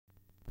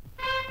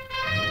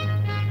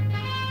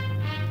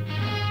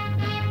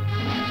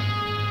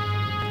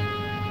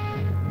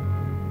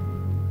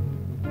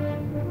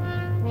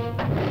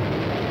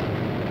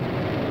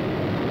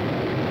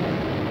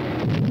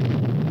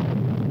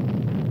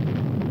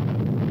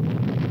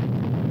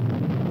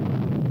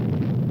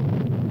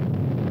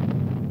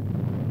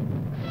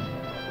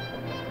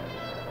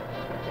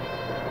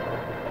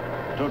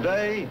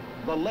Today,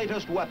 the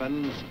latest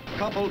weapons,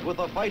 coupled with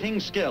the fighting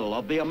skill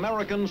of the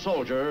American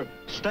soldier,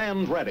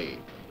 stand ready,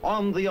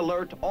 on the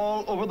alert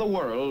all over the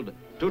world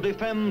to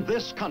defend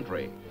this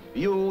country,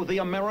 you, the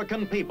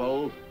American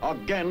people,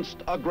 against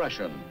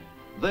aggression.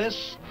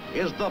 This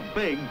is The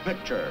Big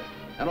Picture,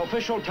 an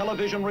official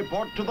television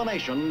report to the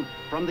nation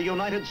from the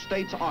United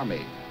States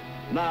Army.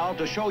 Now,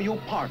 to show you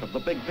part of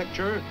the big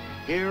picture,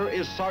 here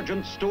is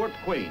Sergeant Stuart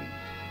Queen.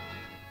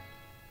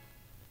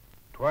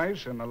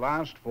 Twice in the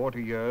last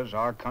 40 years,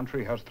 our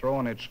country has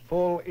thrown its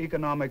full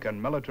economic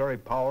and military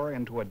power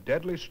into a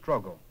deadly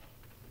struggle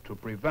to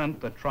prevent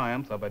the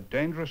triumph of a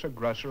dangerous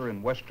aggressor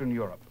in Western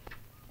Europe.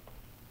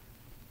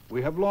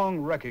 We have long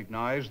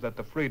recognized that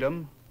the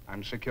freedom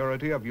and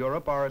security of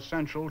Europe are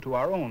essential to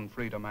our own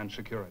freedom and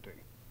security.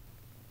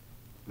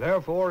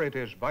 Therefore, it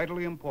is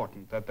vitally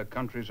important that the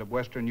countries of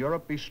Western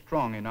Europe be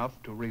strong enough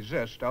to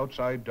resist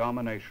outside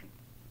domination.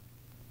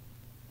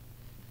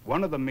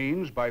 One of the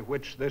means by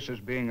which this is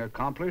being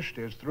accomplished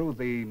is through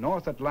the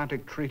North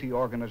Atlantic Treaty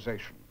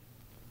Organization.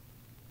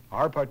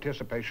 Our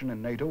participation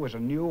in NATO is a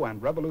new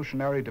and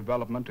revolutionary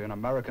development in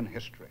American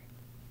history.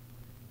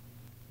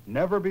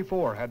 Never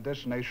before had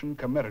this nation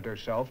committed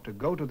herself to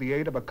go to the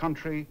aid of a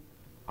country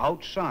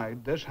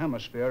outside this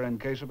hemisphere in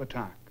case of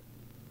attack.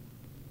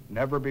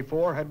 Never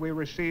before had we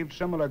received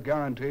similar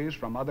guarantees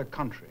from other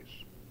countries.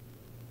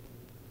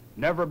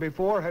 Never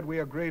before had we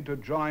agreed to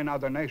join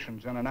other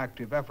nations in an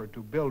active effort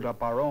to build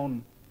up our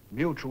own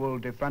mutual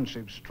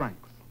defensive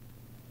strength.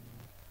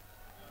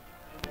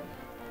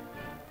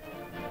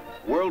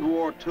 World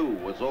War II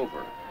was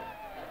over.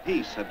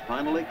 Peace had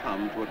finally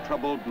come to a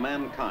troubled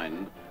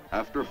mankind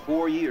after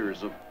 4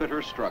 years of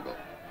bitter struggle,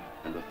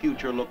 and the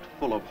future looked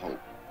full of hope.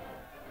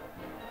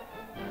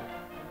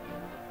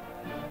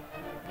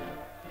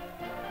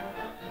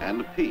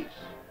 And peace.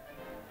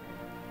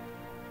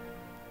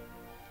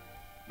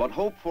 But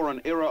hope for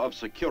an era of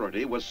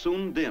security was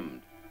soon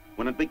dimmed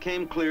when it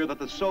became clear that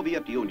the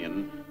Soviet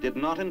Union did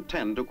not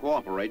intend to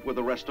cooperate with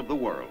the rest of the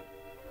world.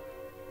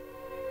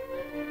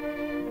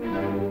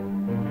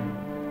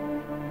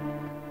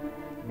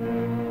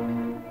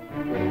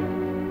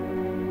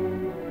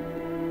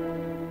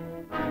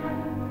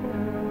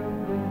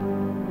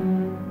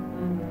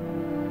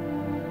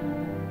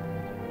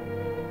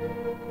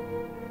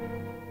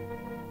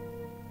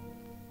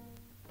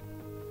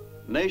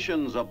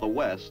 Nations of the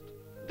West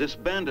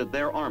disbanded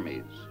their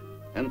armies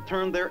and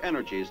turned their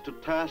energies to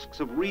tasks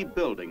of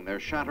rebuilding their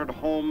shattered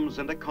homes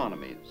and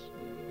economies,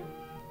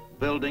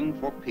 building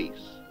for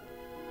peace.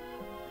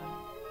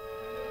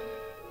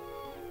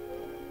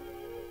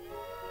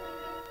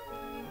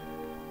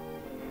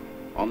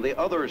 On the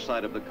other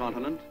side of the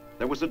continent,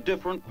 there was a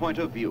different point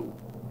of view.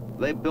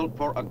 They built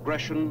for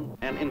aggression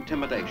and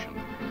intimidation.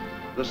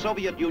 The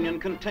Soviet Union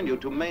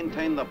continued to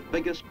maintain the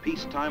biggest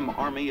peacetime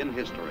army in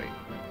history,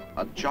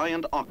 a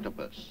giant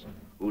octopus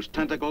whose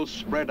tentacles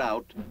spread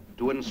out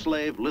to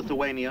enslave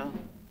Lithuania,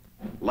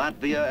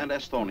 Latvia and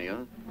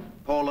Estonia,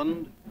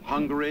 Poland,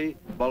 Hungary,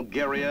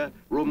 Bulgaria,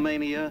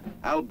 Romania,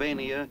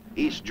 Albania,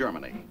 East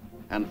Germany,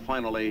 and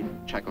finally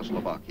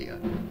Czechoslovakia.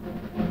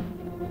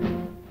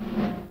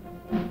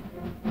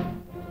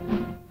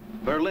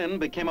 Berlin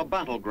became a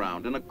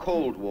battleground in a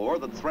Cold War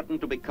that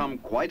threatened to become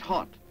quite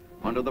hot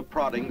under the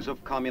proddings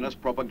of communist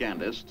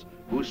propagandists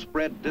who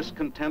spread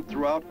discontent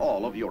throughout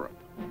all of Europe.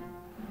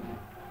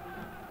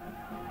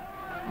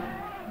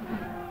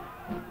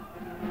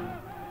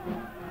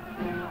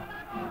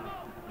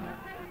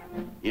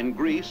 In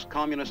Greece,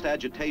 communist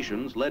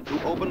agitations led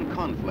to open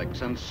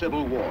conflicts and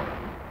civil war.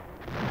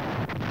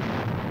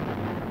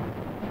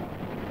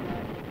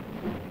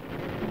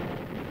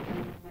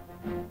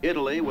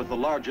 Italy, with the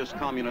largest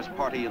communist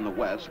party in the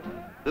West,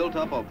 built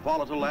up a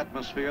volatile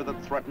atmosphere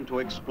that threatened to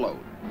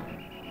explode.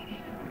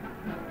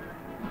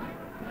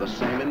 The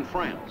same in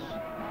France.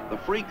 The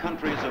free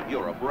countries of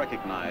Europe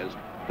recognized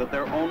that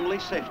their only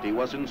safety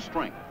was in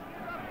strength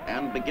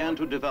and began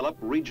to develop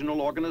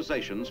regional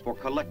organizations for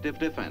collective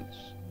defense.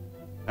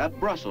 At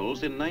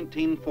Brussels in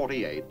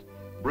 1948,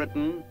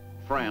 Britain,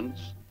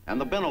 France,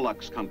 and the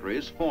Benelux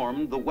countries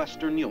formed the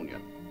Western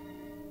Union.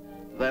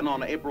 Then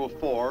on April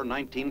 4,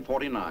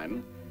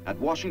 1949, at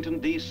Washington,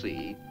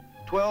 D.C.,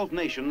 12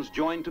 nations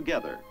joined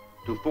together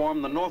to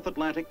form the North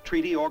Atlantic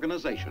Treaty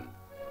Organization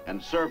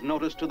and serve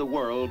notice to the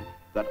world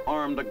that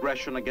armed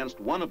aggression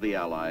against one of the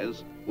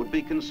allies would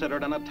be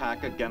considered an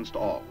attack against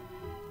all.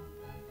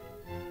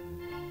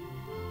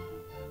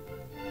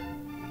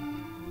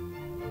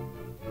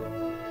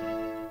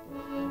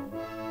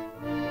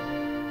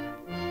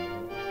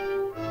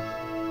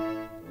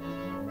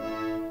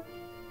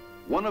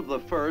 One of the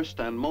first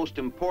and most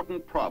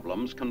important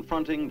problems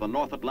confronting the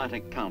North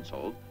Atlantic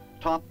Council,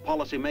 top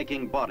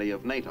policy-making body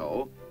of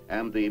NATO,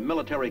 and the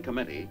Military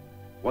Committee,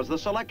 was the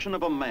selection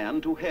of a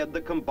man to head the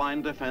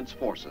combined defense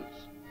forces,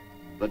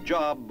 the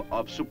job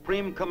of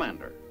Supreme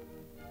Commander.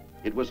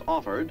 It was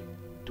offered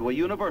to a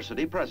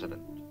university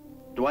president,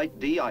 Dwight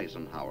D.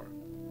 Eisenhower.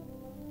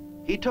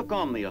 He took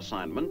on the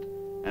assignment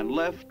and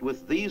left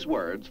with these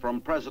words from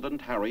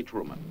President Harry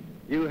Truman.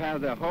 You have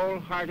the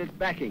wholehearted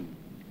backing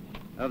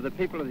of the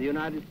people of the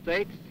United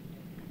States,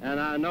 and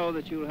I know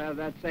that you'll have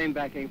that same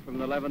backing from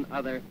the 11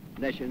 other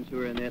nations who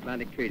are in the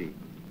Atlantic Treaty.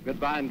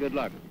 Goodbye and good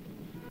luck.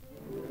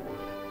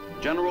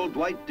 General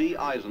Dwight D.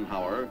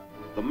 Eisenhower,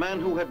 the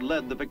man who had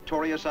led the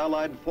victorious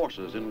Allied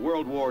forces in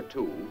World War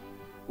II,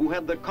 who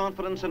had the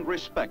confidence and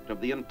respect of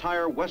the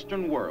entire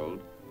Western world,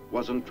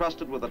 was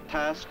entrusted with the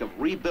task of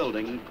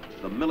rebuilding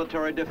the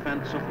military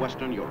defense of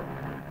Western Europe.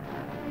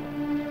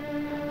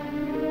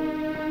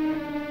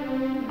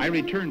 I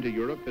returned to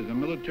Europe as a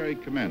military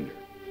commander,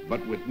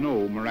 but with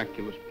no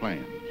miraculous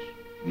plans,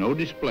 no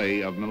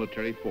display of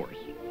military force.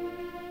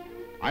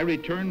 I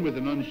returned with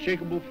an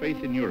unshakable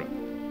faith in Europe,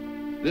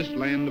 this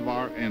land of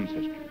our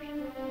ancestors,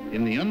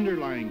 in the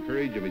underlying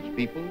courage of its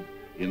people,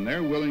 in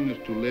their willingness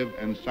to live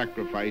and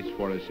sacrifice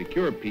for a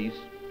secure peace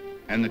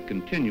and the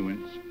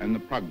continuance and the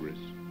progress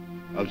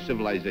of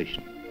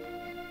civilization.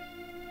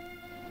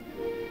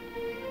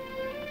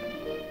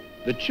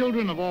 The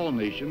children of all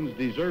nations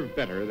deserve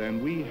better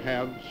than we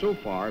have so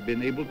far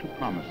been able to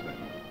promise them.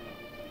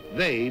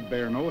 They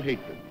bear no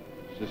hatred,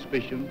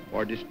 suspicion,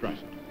 or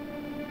distrust.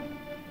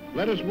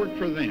 Let us work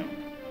for them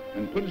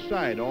and put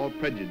aside all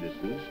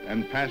prejudices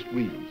and past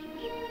grievances.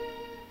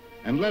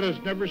 And let us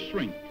never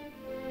shrink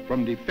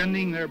from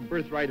defending their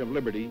birthright of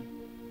liberty,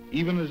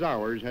 even as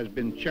ours has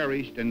been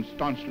cherished and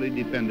staunchly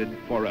defended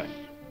for us.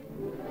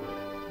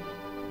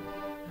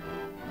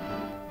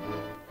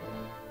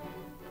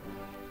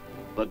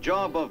 The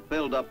job of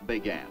build-up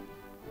began.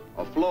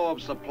 A flow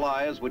of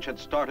supplies which had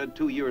started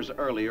 2 years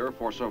earlier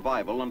for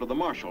survival under the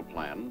Marshall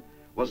Plan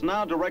was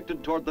now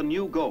directed toward the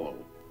new goal,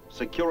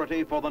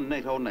 security for the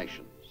NATO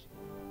nations.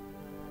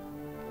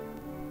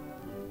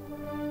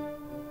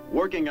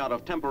 Working out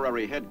of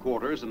temporary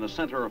headquarters in the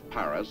center of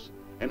Paris,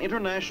 an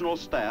international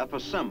staff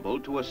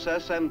assembled to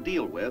assess and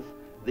deal with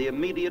the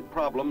immediate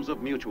problems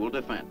of mutual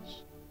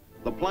defense.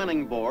 The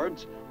planning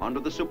boards,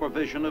 under the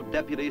supervision of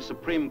Deputy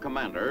Supreme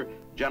Commander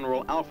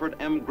General Alfred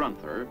M.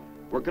 Grunther,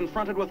 were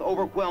confronted with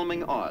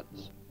overwhelming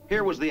odds.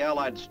 Here was the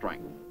Allied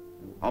strength.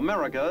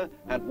 America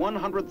had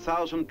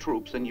 100,000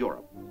 troops in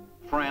Europe.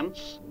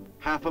 France,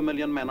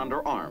 500,000 men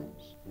under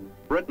arms.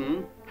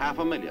 Britain,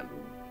 500,000.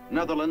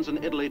 Netherlands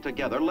and Italy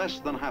together, less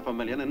than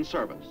 500,000 in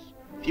service.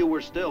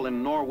 Fewer still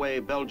in Norway,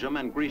 Belgium,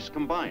 and Greece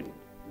combined.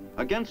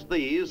 Against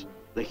these,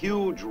 the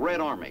huge Red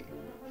Army,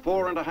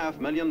 4.5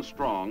 million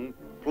strong,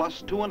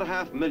 plus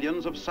 2.5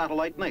 million of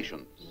satellite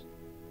nations.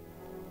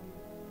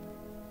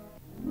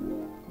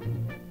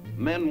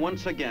 Men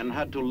once again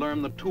had to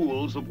learn the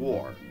tools of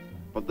war.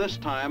 But this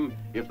time,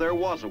 if there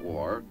was a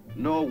war,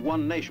 no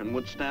one nation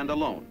would stand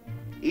alone.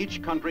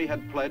 Each country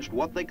had pledged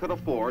what they could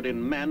afford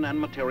in men and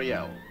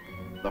materiel.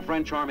 The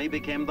French army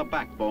became the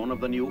backbone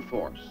of the new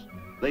force.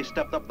 They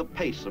stepped up the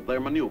pace of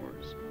their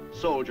maneuvers.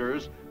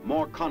 Soldiers,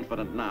 more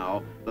confident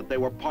now that they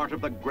were part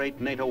of the great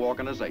NATO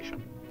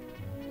organization.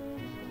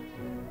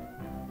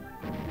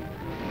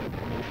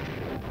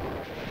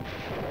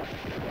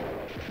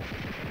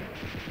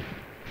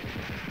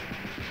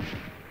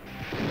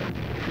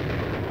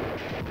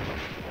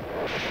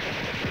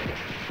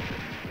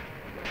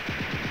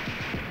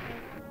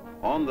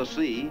 On the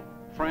sea,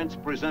 France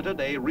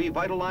presented a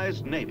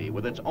revitalized Navy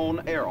with its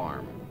own air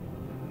arm.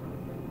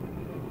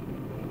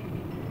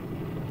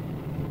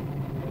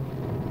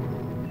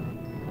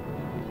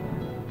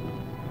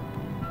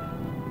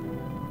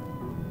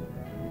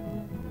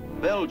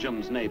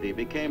 Belgium's Navy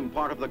became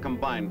part of the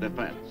combined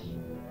defense.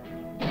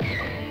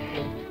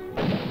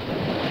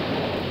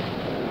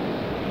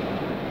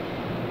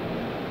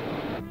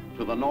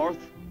 To the north,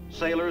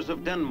 sailors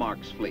of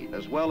Denmark's fleet,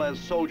 as well as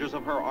soldiers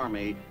of her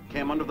army,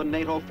 came under the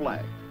NATO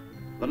flag.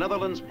 The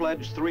Netherlands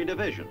pledged 3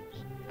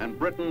 divisions, and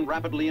Britain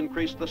rapidly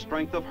increased the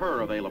strength of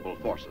her available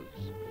forces.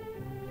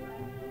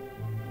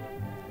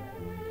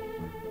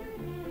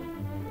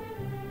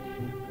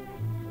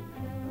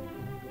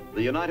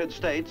 The United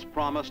States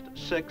promised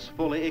 6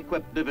 fully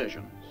equipped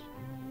divisions.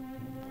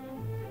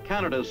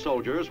 Canada's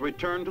soldiers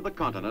returned to the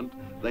continent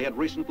they had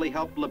recently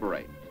helped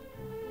liberate.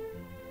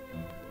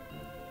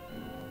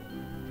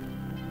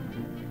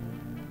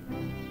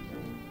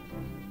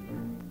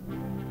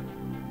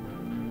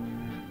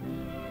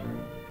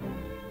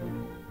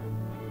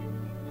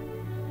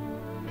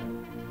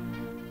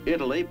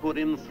 Italy put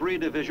in 3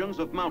 divisions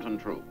of mountain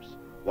troops,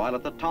 while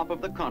at the top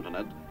of the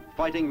continent,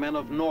 fighting men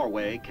of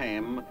Norway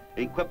came,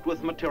 equipped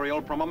with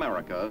material from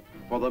America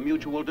for the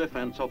mutual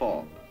defense of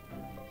all.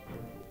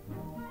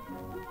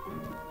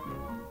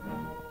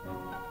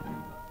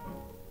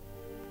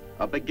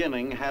 A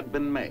beginning had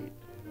been made.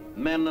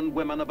 Men and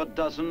women of a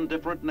dozen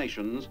different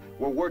nations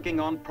were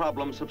working on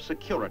problems of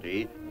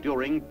security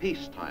during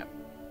peacetime,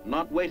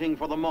 not waiting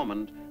for the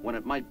moment when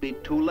it might be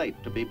too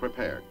late to be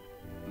prepared.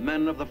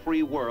 Men of the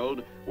free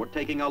world were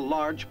taking a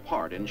large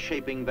part in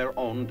shaping their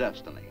own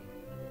destiny.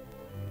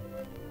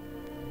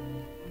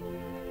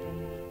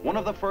 One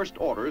of the first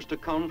orders to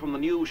come from the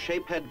new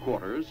SHAPE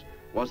headquarters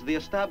was the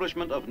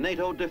establishment of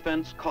NATO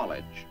Defense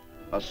College,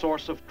 a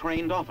source of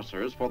trained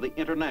officers for the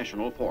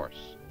international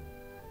force.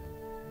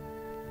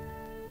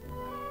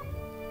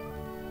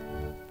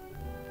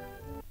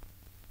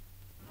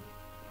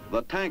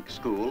 The tank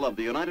school of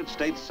the United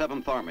States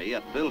 7th Army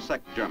at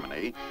Vilseck,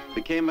 Germany,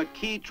 became a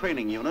key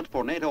training unit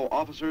for NATO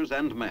officers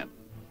and men.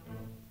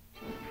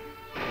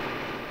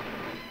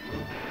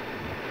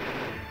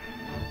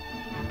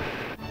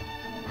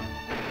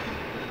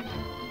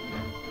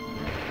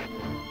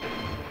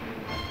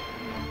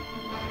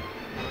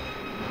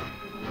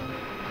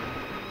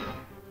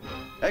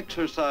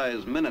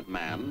 Exercise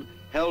Minuteman,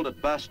 held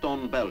at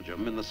Bastogne,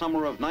 Belgium in the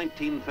summer of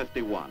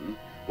 1951,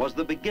 was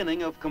the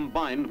beginning of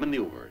combined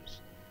maneuvers.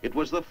 It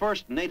was the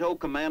first NATO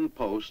command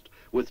post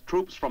with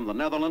troops from the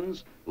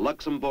Netherlands,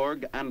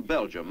 Luxembourg, and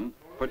Belgium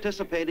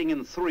participating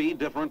in 3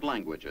 different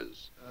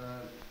languages.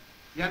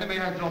 The enemy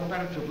has no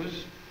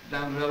paratroopers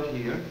down the road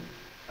here.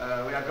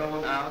 We are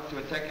going out to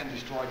attack and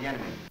destroy the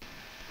enemy.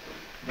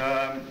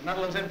 The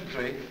Netherlands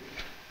infantry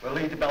will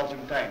lead the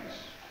Belgian tanks.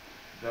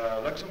 The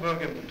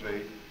Luxembourg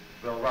infantry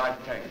will ride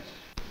the tanks.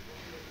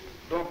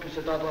 Donc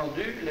c'est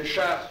entendu, les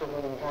chars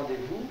seront au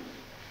rendez-vous,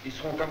 ils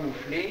seront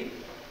camouflés,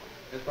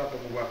 n'est-ce pas, pour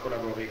pouvoir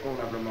collaborer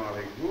convenablement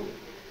avec vous,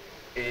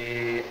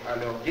 et à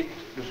leur guide,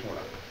 nous serons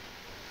là.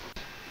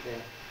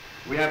 Yeah.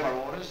 We have our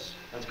orders,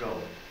 let's go.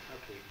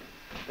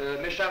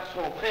 Okay. Mes chars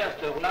seront prêts à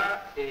cette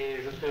heure-là,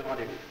 et je serai au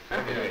rendez-vous.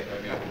 Hein? Très bien,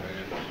 très bien,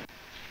 très bien.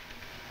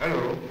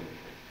 Hello,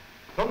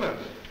 Thomas.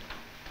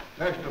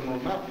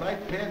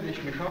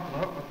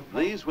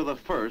 These were the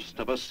first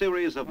of a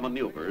series of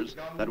maneuvers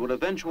that would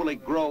eventually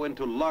grow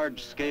into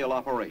large-scale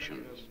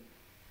operations.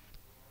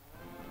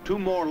 2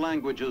 more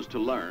languages to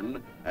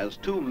learn as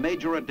 2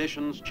 major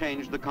additions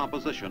changed the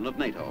composition of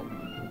NATO.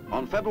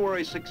 On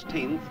February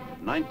 16,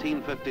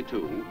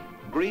 1952,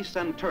 Greece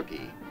and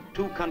Turkey,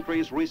 2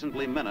 countries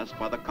recently menaced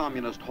by the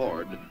communist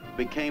horde,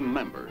 became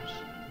members.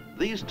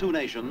 These 2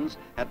 nations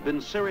had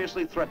been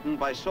seriously threatened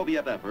by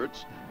Soviet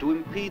efforts to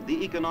impede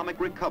the economic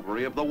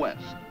recovery of the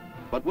West.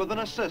 But with an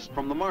assist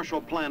from the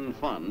Marshall Plan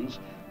funds,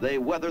 they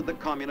weathered the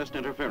communist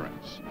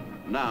interference.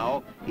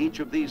 Now, each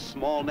of these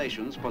small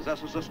nations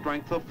possesses a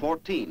strength of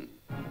 14.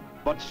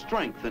 But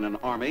strength in an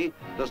army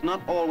does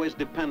not always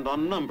depend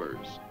on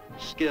numbers.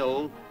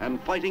 Skill and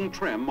fighting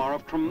trim are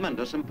of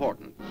tremendous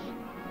importance.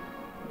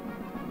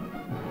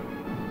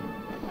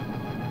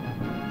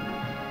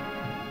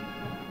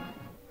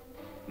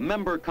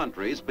 Member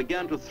countries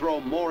began to throw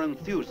more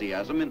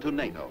enthusiasm into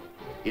NATO.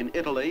 In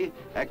Italy,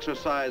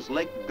 exercise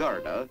Lake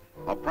Garda,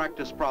 a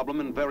practice problem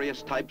in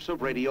various types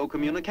of radio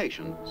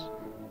communications.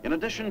 In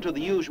addition to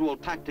the usual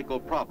tactical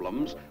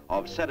problems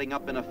of setting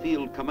up in a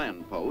field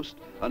command post,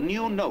 a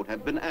new note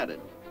had been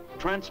added,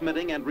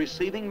 transmitting and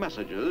receiving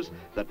messages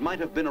that might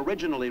have been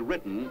originally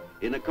written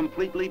in a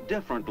completely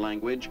different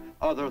language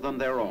other than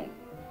their own.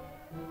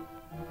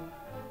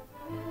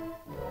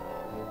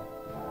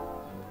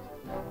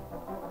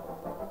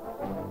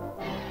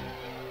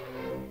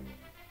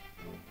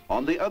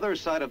 On the other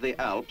side of the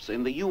Alps,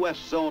 in the U.S.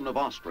 zone of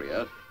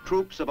Austria,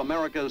 troops of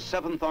America's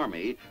 7th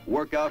Army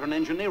work out an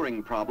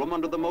engineering problem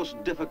under the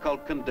most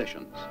difficult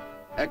conditions.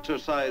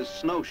 Exercise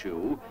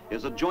Snowshoe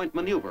is a joint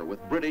maneuver with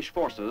British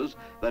forces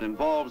that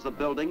involves the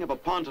building of a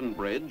pontoon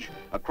bridge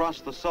across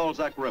the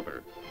Salzach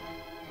River.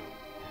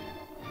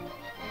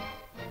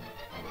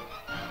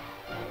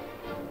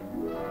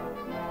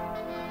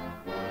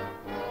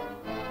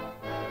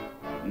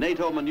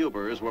 NATO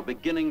maneuvers were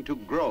beginning to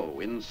grow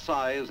in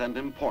size and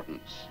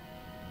importance.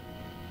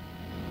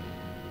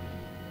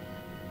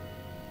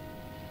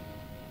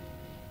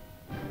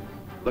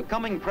 The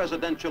coming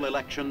presidential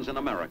elections in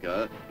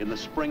America in the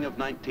spring of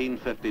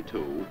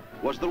 1952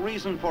 was the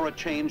reason for a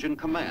change in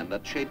command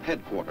at Shape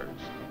Headquarters.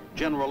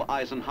 General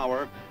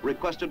Eisenhower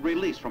requested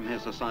release from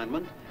his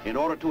assignment in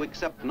order to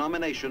accept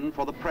nomination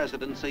for the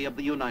presidency of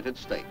the United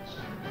States.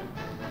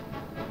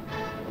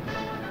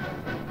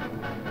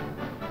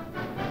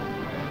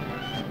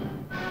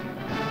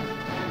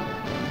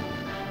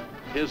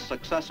 His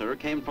successor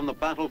came from the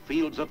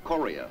battlefields of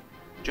Korea,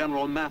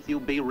 General Matthew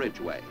B.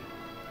 Ridgway.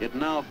 It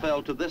now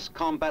fell to this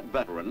combat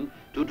veteran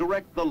to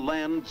direct the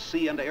land,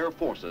 sea, and air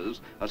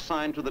forces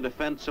assigned to the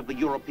defense of the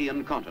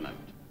European continent.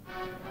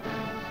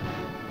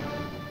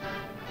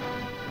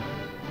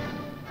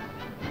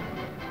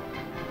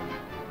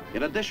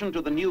 In addition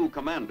to the new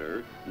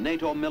commander,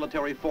 NATO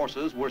military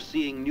forces were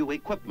seeing new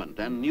equipment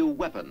and new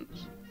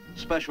weapons.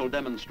 Special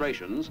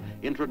demonstrations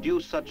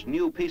introduced such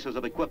new pieces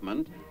of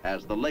equipment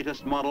as the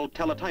latest model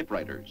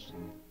teletypewriters.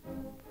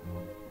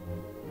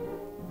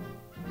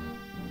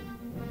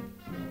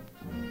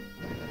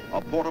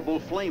 A portable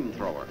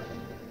flamethrower,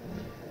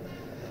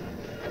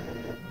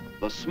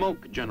 the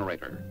smoke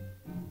generator,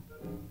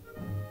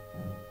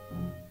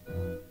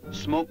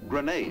 smoke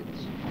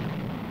grenades,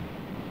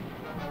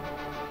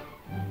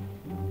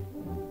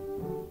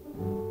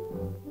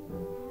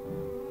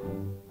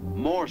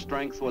 more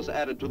strength was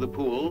added to the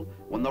pool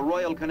when the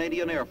Royal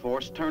Canadian Air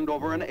Force turned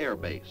over an air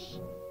base.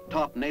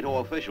 Top NATO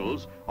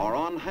officials are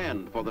on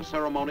hand for the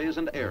ceremonies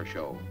and air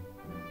show.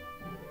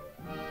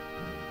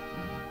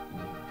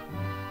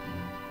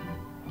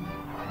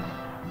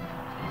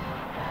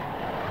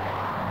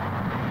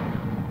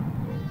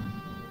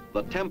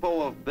 The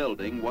tempo of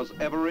building was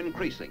ever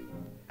increasing,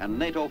 and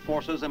NATO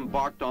forces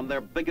embarked on their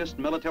biggest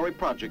military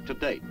project to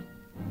date.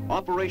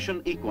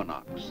 Operation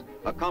Equinox,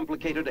 a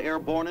complicated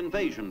airborne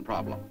invasion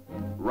problem.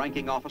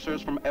 Ranking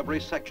officers from every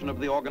section of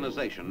the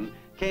organization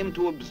came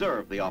to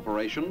observe the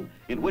operation,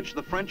 in which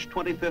the French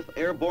 25th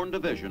Airborne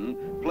Division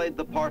played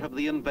the part of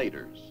the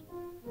invaders.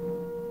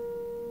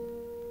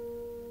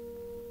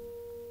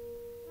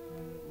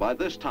 By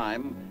this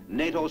time,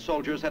 NATO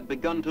soldiers had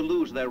begun to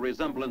lose their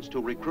resemblance to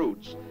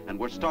recruits and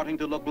were starting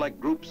to look like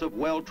groups of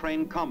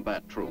well-trained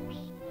combat troops.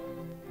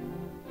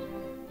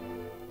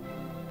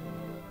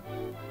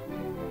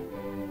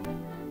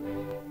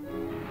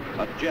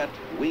 A jet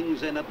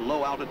wings in at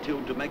low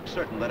altitude to make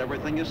certain that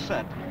everything is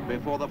set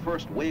before the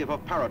first wave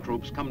of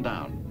paratroops come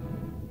down.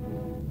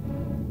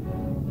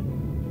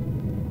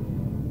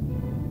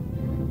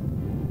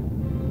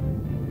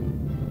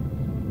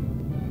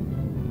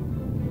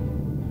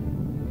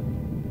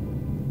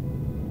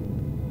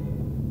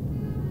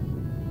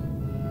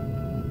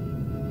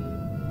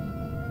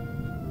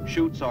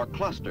 Chutes are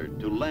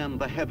clustered to land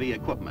the heavy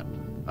equipment,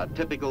 a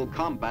typical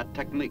combat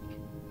technique.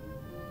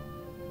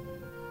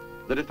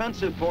 The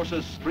defensive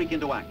forces streak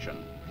into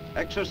action.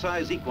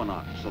 Exercise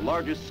Equinox, the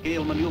largest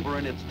scale maneuver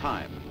in its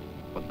time,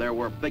 but there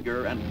were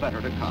bigger and better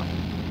to come.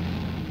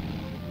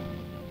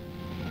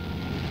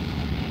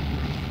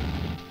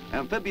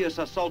 Amphibious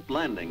assault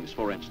landings,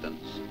 for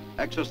instance.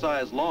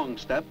 Exercise Long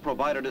Step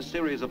provided a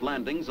series of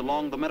landings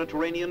along the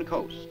Mediterranean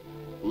coast.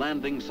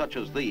 Landings such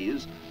as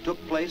these took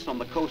place on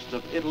the coasts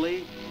of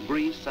Italy,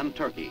 Greece, and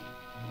Turkey.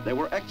 They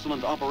were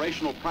excellent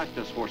operational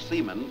practice for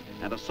seamen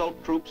and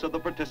assault troops of the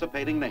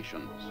participating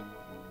nations.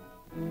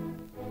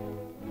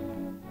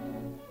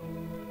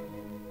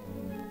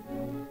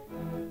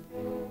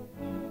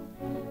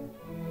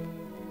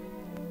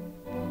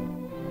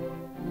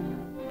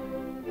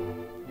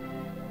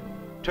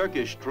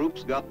 Turkish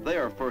troops got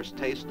their first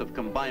taste of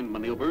combined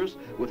maneuvers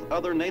with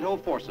other NATO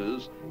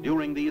forces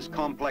during these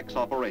complex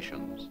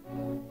operations.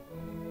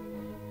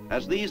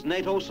 As these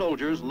NATO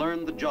soldiers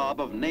learned the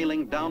job of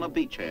nailing down a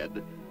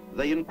beachhead,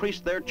 they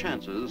increased their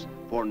chances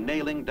for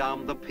nailing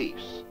down the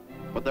peace.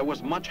 But there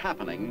was much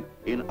happening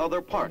in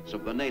other parts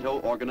of the NATO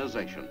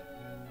organization.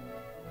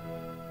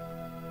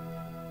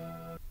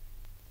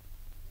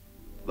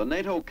 The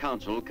NATO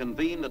Council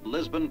convened at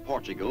Lisbon,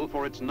 Portugal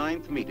for its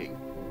 9th meeting.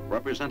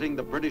 Representing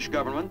the British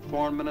government,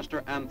 Foreign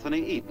Minister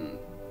Anthony Eden.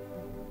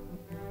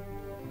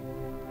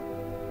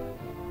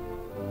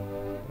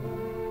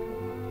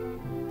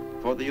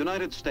 For the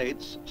United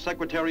States,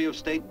 Secretary of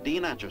State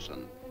Dean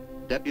Acheson,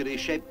 Deputy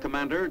Shape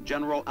Commander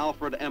General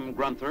Alfred M.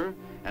 Grunther,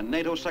 and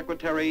NATO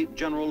Secretary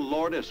General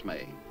Lord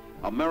Ismay,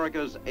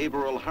 America's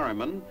Averill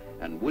Harriman,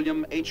 and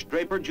William H.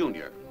 Draper,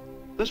 Jr.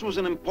 This was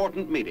an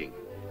important meeting,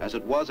 as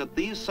it was at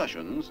these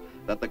sessions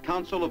that the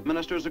Council of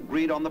Ministers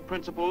agreed on the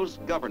principles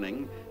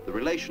governing the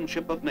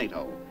relationship of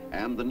NATO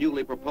and the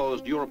newly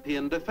proposed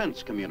European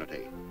Defense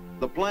Community,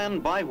 the plan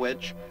by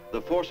which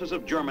the forces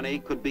of Germany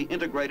could be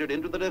integrated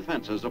into the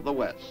defenses of the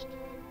West.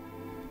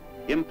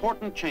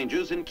 Important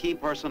changes in key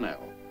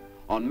personnel.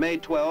 On May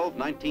 12,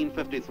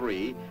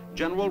 1953,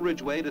 General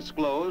Ridgway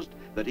disclosed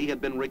that he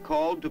had been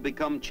recalled to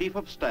become Chief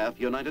of Staff,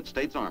 United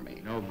States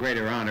Army. No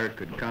greater honor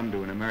could come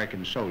to an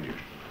American soldier.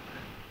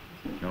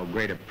 No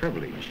greater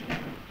privilege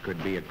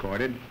could be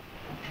accorded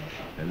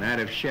than that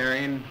of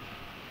sharing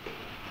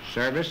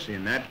service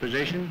in that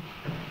position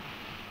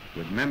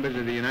with members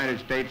of the United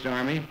States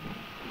Army,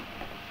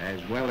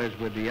 as well as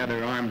with the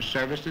other armed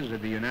services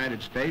of the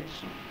United States,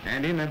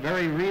 and in a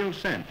very real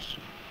sense,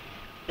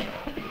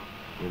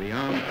 with the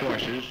armed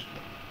forces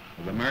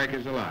of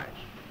America's allies.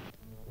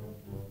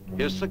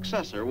 His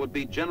successor would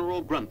be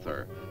General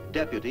Grunther,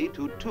 deputy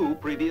to 2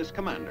 previous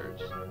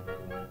commanders.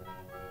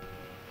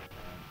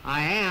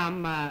 I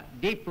am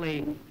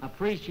deeply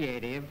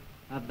appreciative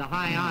of the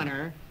high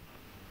honor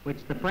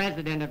which the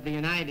President of the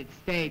United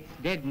States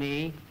did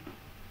me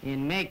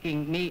in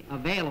making me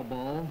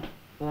available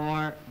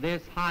for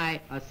this high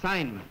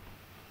assignment.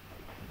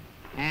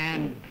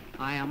 And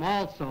I am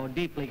also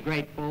deeply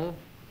grateful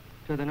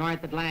to the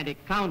North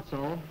Atlantic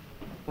Council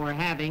for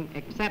having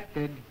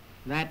accepted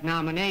that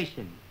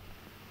nomination.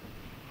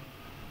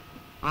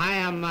 I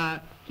am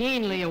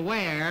keenly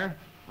aware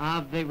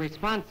of the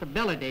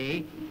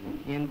responsibility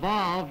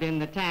involved in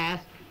the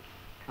task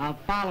of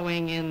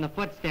following in the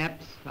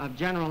footsteps of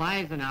General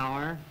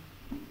Eisenhower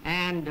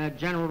and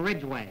General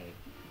Ridgway.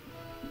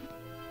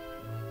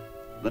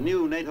 The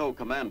new NATO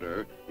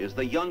commander is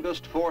the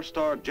youngest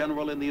 4-star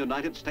general in the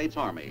United States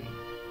Army.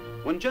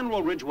 When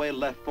General Ridgway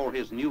left for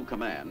his new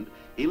command,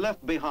 he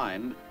left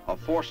behind a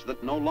force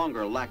that no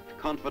longer lacked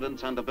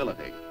confidence and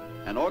ability,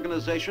 an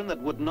organization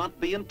that would not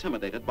be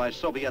intimidated by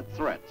Soviet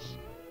threats.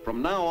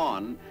 From now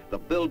on, the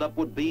buildup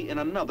would be in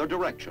another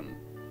direction.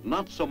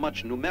 Not so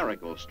much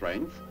numerical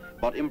strength,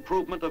 but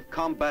improvement of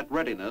combat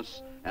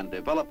readiness and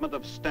development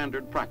of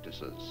standard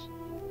practices.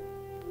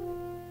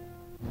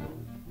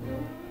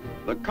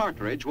 The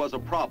cartridge was a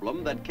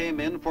problem that came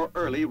in for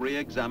early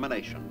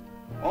re-examination.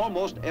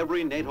 Almost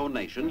every NATO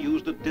nation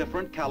used a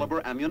different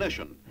caliber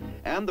ammunition,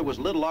 and there was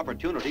little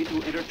opportunity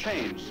to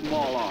interchange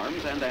small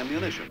arms and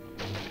ammunition.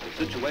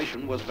 The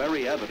situation was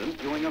very evident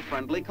during a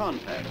friendly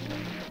contest,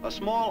 a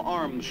small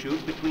arms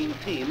shoot between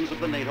teams of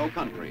the NATO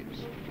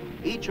countries.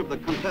 Each of the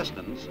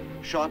contestants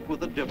shot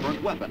with a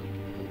different weapon.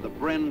 The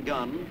Bren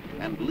gun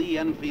and Lee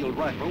Enfield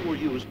rifle were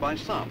used by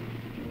some.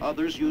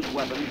 Others used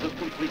weapons of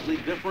completely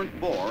different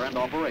bore and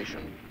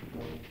operation.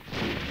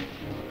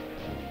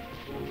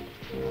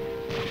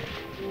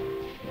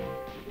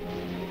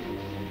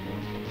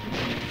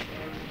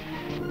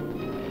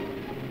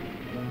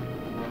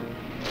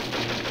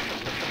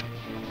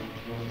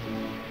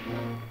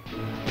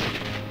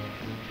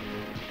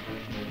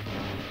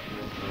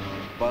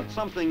 But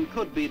something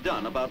could be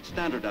done about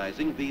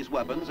standardizing these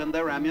weapons and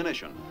their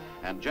ammunition,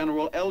 and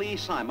General L.E.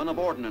 Simon of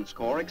Ordnance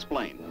Corps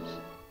explains.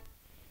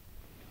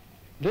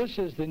 This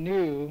is the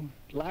new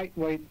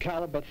lightweight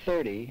caliber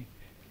 30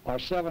 or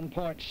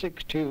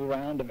 7.62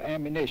 round of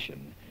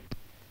ammunition.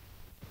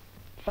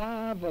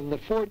 5 of the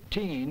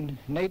 14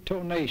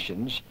 NATO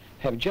nations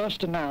have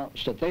just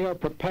announced that they are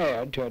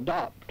prepared to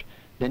adopt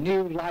the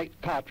new light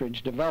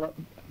cartridge developed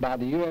by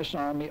the U.S.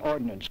 Army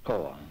Ordnance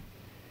Corps.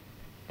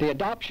 The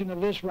adoption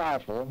of this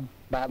rifle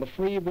by the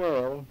free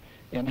world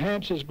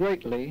enhances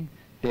greatly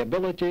the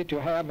ability to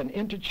have an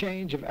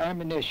interchange of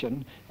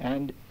ammunition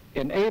and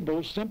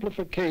enables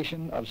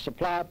simplification of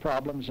supply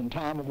problems in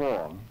time of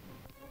war.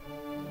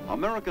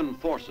 American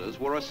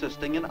forces were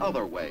assisting in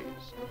other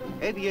ways.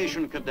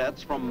 Aviation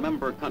cadets from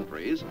member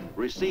countries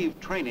receive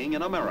training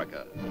in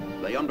America.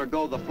 They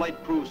undergo the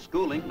flight crew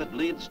schooling that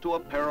leads to a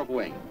pair of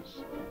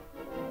wings.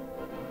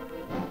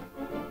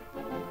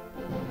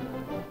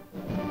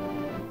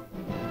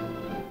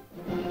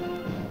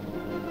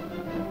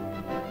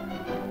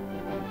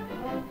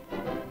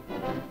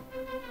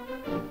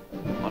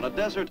 On a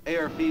desert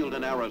airfield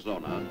in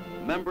Arizona,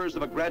 members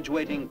of a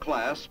graduating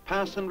class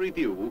pass in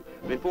review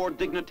before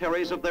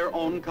dignitaries of their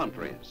own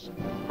countries.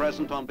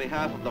 Present on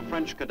behalf of the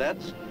French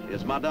cadets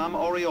is Madame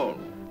Auriol,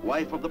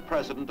 wife of the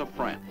President of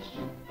France.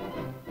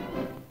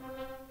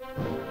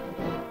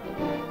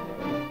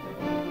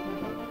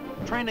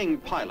 Training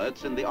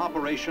pilots in the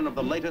operation of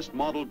the latest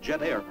model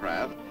jet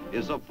aircraft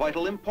is of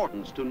vital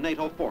importance to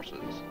NATO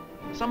forces.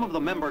 Some of the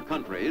member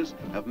countries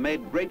have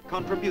made great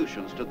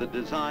contributions to the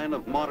design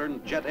of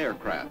modern jet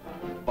aircraft,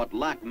 but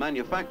lack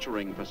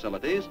manufacturing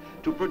facilities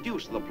to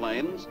produce the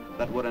planes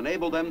that would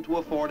enable them to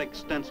afford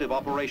extensive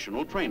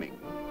operational training.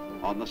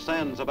 On the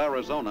sands of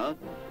Arizona,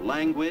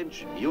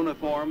 language,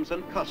 uniforms,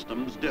 and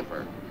customs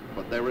differ,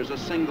 but there is a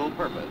single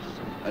purpose: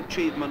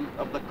 achievement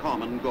of the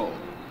common goal.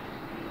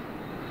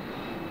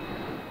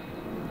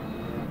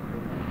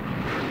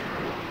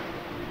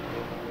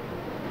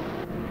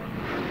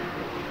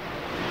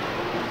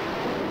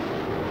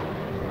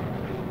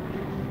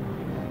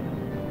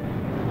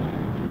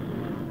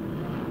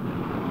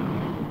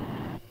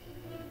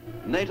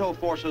 NATO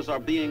forces are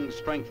being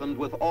strengthened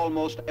with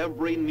almost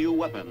every new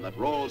weapon that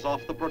rolls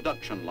off the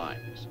production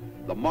lines.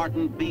 The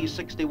Martin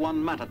B-61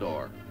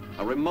 Matador,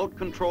 a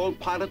remote-controlled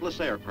pilotless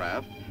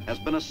aircraft, has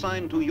been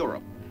assigned to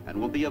Europe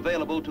and will be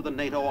available to the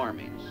NATO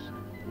armies.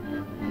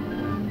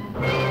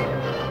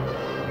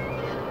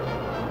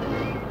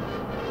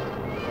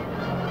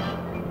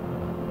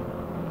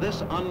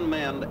 This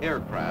unmanned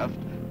aircraft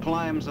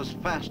climbs as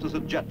fast as a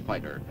jet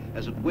fighter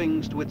as it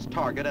wings to its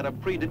target at a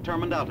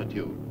predetermined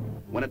altitude.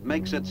 When it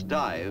makes its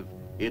dive,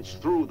 it's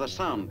through the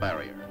sound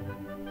barrier.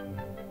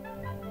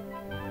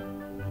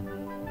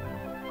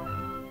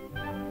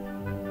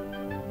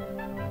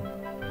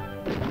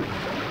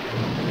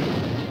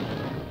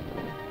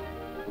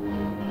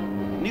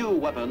 New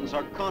weapons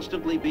are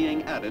constantly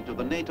being added to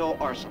the NATO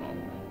arsenal,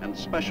 and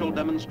special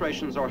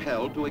demonstrations are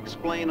held to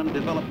explain and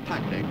develop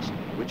tactics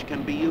which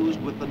can be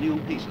used with the new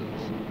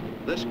pieces.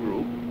 This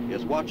group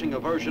is watching a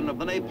version of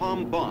the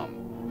napalm bomb,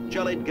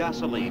 jellied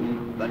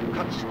gasoline that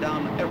cuts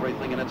down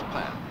everything in its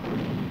path.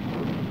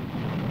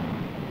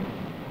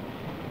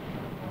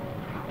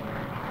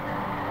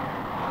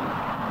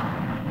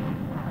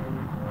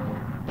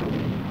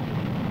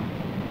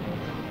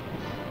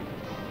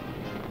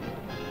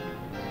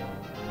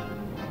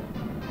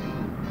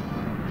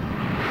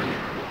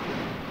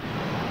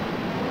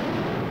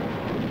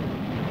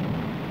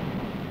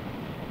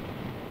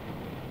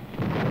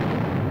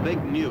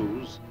 Big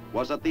news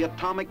was that the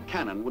atomic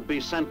cannon would be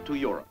sent to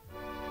Europe.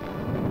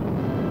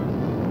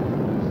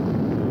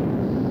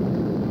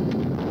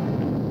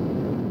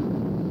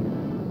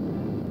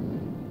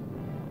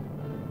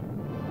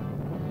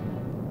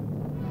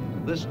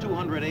 This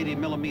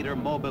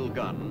 280mm mobile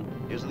gun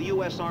is the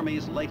U.S.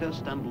 Army's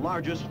latest and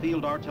largest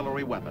field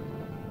artillery weapon.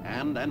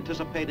 And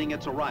anticipating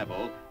its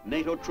arrival,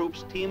 NATO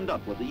troops teamed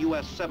up with the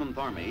U.S. 7th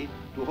Army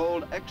to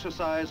hold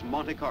Exercise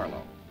Monte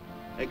Carlo.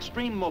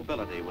 Extreme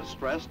mobility was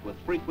stressed with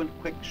frequent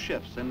quick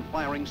shifts in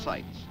firing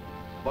sites.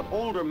 But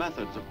older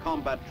methods of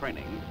combat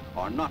training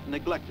are not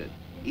neglected,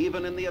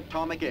 even in the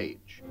atomic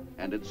age,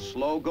 and it's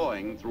slow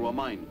going through a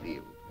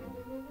minefield.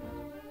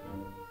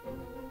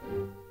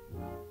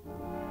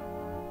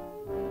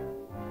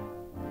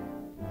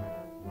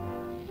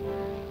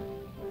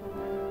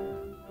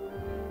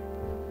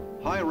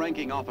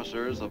 High-ranking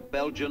officers of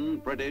Belgian,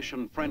 British,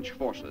 and French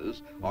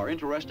forces are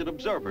interested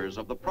observers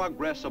of the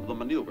progress of the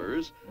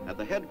maneuvers at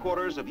the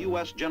headquarters of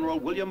U.S. General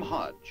William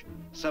Hodge,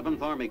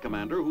 7th Army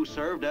commander who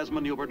served as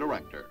maneuver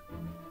director.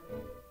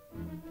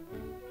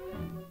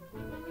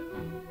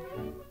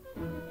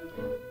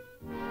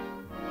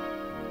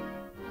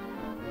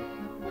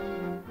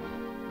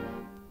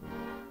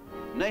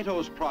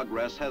 NATO's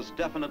progress has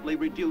definitely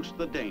reduced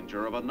the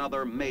danger of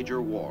another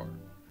major war.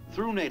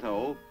 Through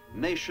NATO,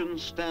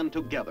 nations stand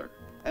together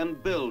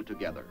and build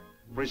together,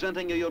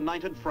 presenting a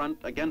united front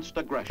against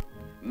aggression,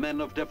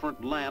 men of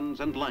different lands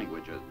and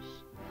languages.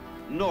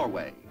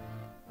 Norway,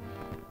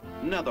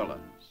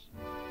 Netherlands,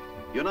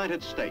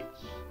 United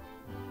States,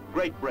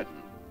 Great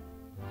Britain,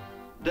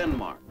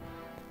 Denmark,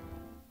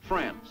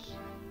 France,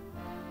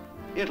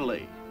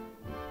 Italy,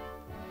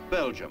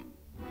 Belgium,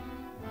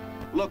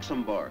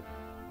 Luxembourg,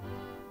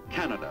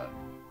 Canada,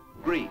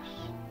 Greece,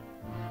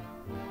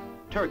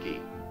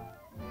 Turkey,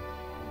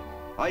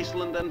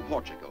 Iceland and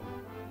Portugal,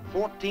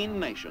 14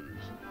 nations,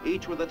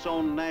 each with its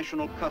own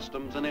national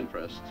customs and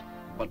interests,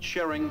 but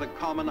sharing the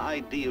common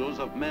ideals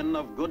of men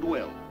of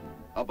goodwill,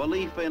 a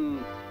belief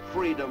in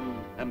freedom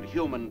and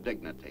human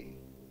dignity.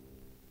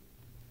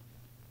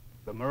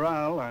 The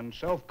morale and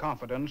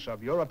self-confidence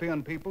of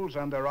European peoples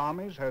and their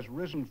armies has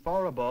risen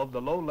far above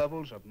the low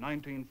levels of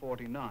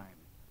 1949,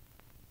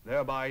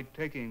 thereby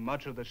taking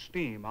much of the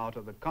steam out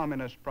of the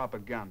communist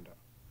propaganda.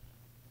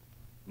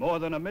 More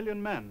than 1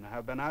 million men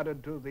have been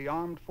added to the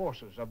armed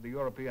forces of the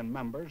European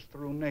members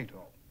through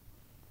NATO.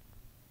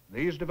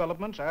 These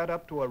developments add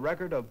up to a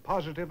record of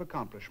positive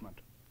accomplishment.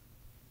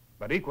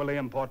 But equally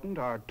important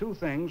are two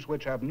things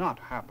which have not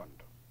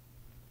happened.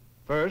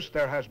 First,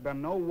 there has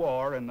been no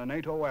war in the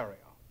NATO area.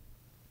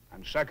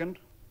 And second,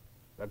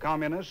 the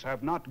communists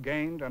have not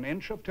gained an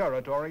inch of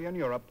territory in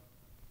Europe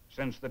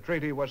since the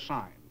treaty was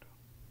signed.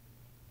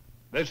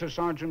 This is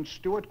Sergeant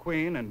Stuart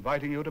Queen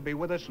inviting you to be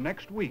with us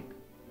next week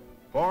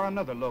for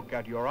another look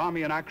at your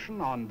Army in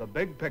action on The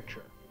Big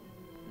Picture.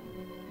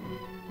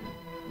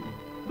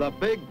 The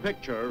Big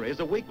Picture is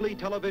a weekly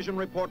television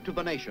report to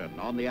the nation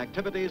on the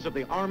activities of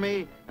the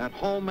Army at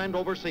home and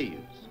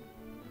overseas.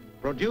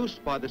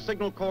 Produced by the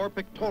Signal Corps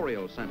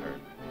Pictorial Center.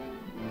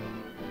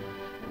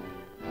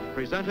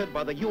 Presented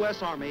by the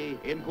U.S. Army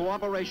in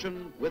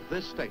cooperation with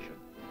this station.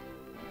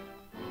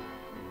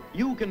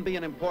 You can be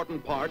an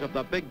important part of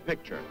the big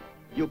picture.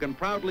 You can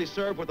proudly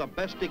serve with the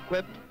best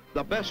equipped,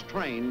 the best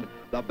trained,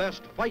 the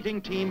best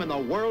fighting team in the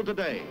world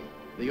today,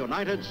 the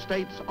United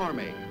States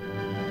Army.